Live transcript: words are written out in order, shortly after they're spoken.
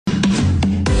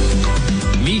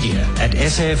at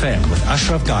SAFM with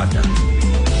Ashraf Gardner.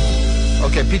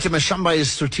 Okay, Peter Mashamba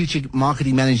is Strategic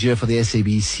Marketing Manager for the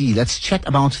SABC. Let's chat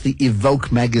about the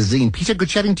Evoke magazine. Peter, good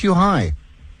chatting to you. Hi.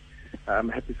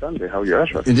 Happy Sunday. How are you,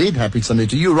 Ashraf? Indeed, happy Sunday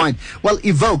to you. Right. Well,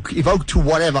 Evoke to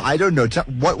whatever. I don't know.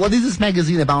 What is this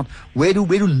magazine about? Where do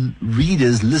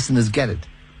readers, listeners get it?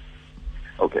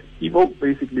 Okay. Evoke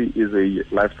basically is a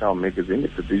lifestyle magazine.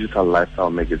 It's a digital lifestyle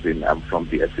magazine from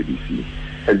the SABC.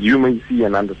 As you may see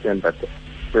and understand that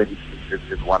this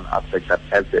is one aspect that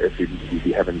as the SABC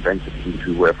we haven't ventured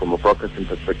into, where from a broadcasting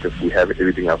perspective we have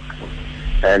everything else.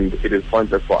 And it is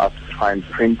pointless for us to try and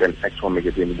print an actual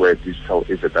magazine where digital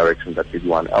is the direction that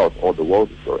everyone else or the world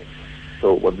is going.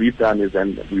 So what we've done is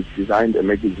then we've designed a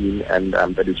magazine and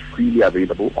that is freely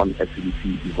available on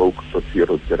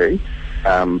SABC-Evoke.co.za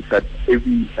that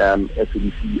every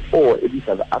SABC or every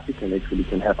South African actually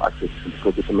can have access to,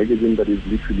 because it's a magazine that is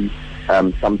literally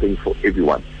something for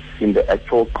everyone. In the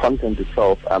actual content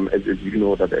itself, as you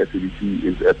know, that the SABC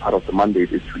is a part of the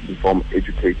mandate is to inform,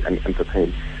 educate, and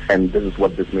entertain. And this is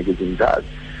what this magazine does.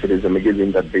 It is a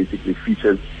magazine that basically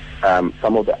features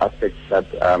some of the aspects that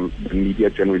the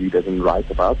media generally doesn't write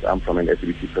about from an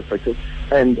SABC perspective.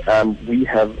 And we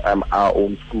have our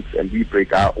own scoops, and we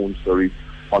break our own stories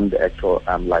on the actual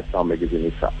lifestyle magazine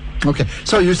itself. Okay,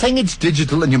 so you're saying it's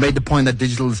digital, and you made the point that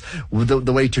digital is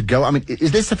the way to go. I mean,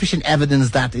 is there sufficient evidence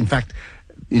that, in fact,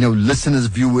 listeners,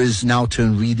 viewers, now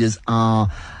turn readers are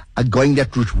going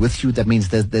that route with you? That means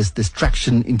there's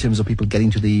traction in terms of people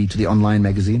getting to the online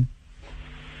magazine?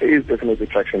 There is definitely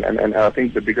traction, and I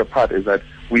think the bigger part is that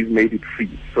we've made it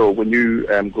free. So when you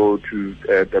go to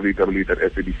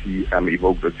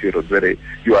www.sabc-evoke.co.za,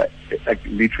 you are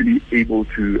literally able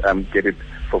to get it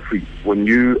for free. When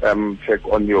you check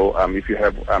on your, if you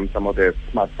have some of the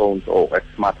smartphones or a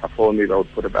smartphone, maybe I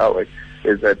would put it that way,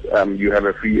 is that you have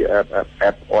a free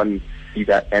app on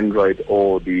either Android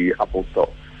or the Apple Store.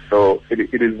 So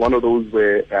it is one of those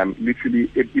where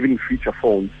literally, even feature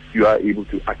phones, you are able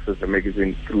to access the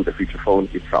magazine through the feature phone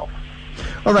itself.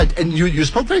 All right, and you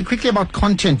spoke very quickly about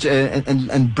content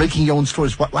and breaking your own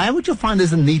stories. Why would you find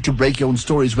there's a need to break your own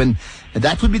stories when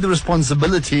that would be the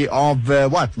responsibility of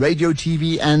radio,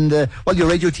 TV, and your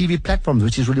radio, TV platforms,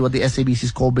 which is really what the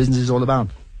SABC's core business is all about?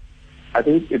 I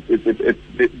think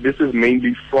this is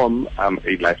mainly from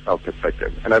a lifestyle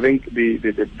perspective. And I think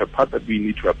the part that we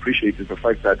need to appreciate is the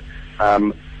fact that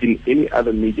in any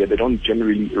other media, they don't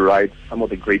generally write some of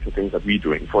the greater things that we're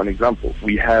doing. For an example,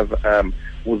 we have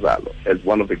Uzalo as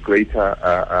one of the greater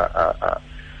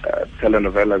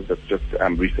telenovelas that's just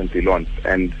recently launched.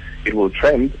 And it will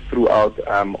trend throughout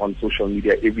on social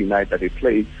media every night that it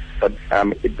plays, but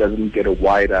it doesn't get a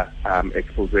wider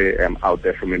expose out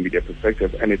there from a media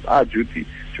perspective. And it's our duty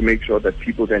to make sure that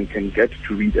people then can get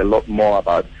to read a lot more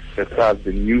about the stars,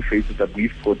 the new faces that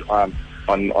we've put on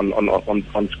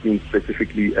screen,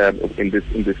 specifically in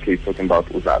this case talking about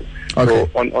Uzalo. Okay.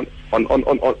 So on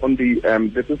the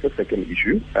this is the second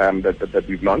issue that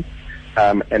we've launched.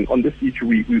 And on this issue,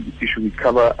 we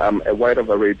cover a wider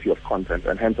variety of content,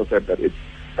 and hence I said that it's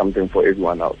something for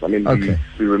everyone else. I mean,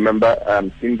 we remember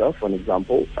Simba, for an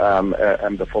example,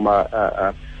 and the former,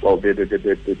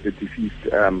 the deceased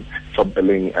top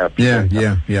billing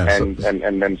presenter.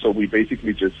 And then so we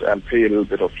basically just pay a little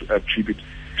bit of tribute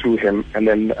to him, and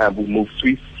then we move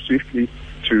swiftly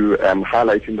to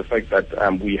highlighting the fact that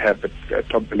we have the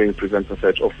top billing presenter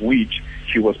search, of which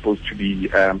he was supposed to be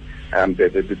the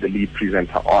lead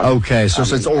presenter on. Okay, so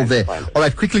it's all there. All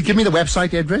right, quickly give me the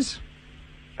website address.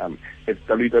 It's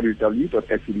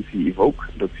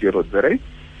www.sabc-evoke.co.za.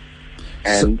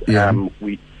 And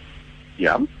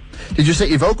Did you say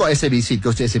Evoke or SABC? It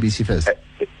goes to SABC first.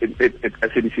 It's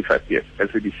SABC first, yes.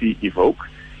 SABC Evoke,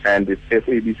 and it's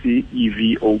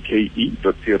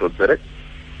SABC-evoke.co.za.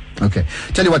 Okay.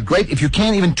 Tell you what, great. If you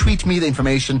can even tweet me the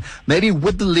information, maybe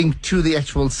with the link to the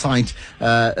actual site,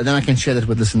 then I can share that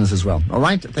with listeners as well. All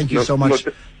right? Thank you so much.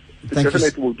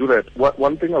 Definitely will do that.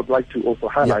 One thing I would like to also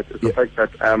highlight is the fact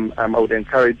that I would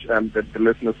encourage the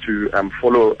listeners to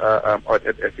follow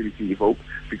at SABC Evoke,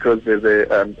 because there's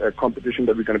a competition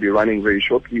that we're going to be running very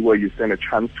shortly where you stand a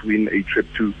chance to win a trip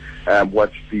to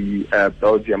watch the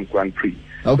Belgium Grand Prix.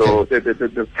 Okay. So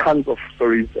there's tons of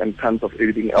stories and tons of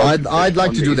everything else. I'd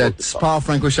like to do that,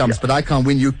 Spa-Francorchamps, but I can't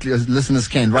win. You listeners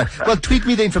can, right? Well, tweet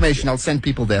me the information. I'll send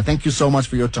people there. Thank you so much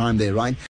for your time there, right?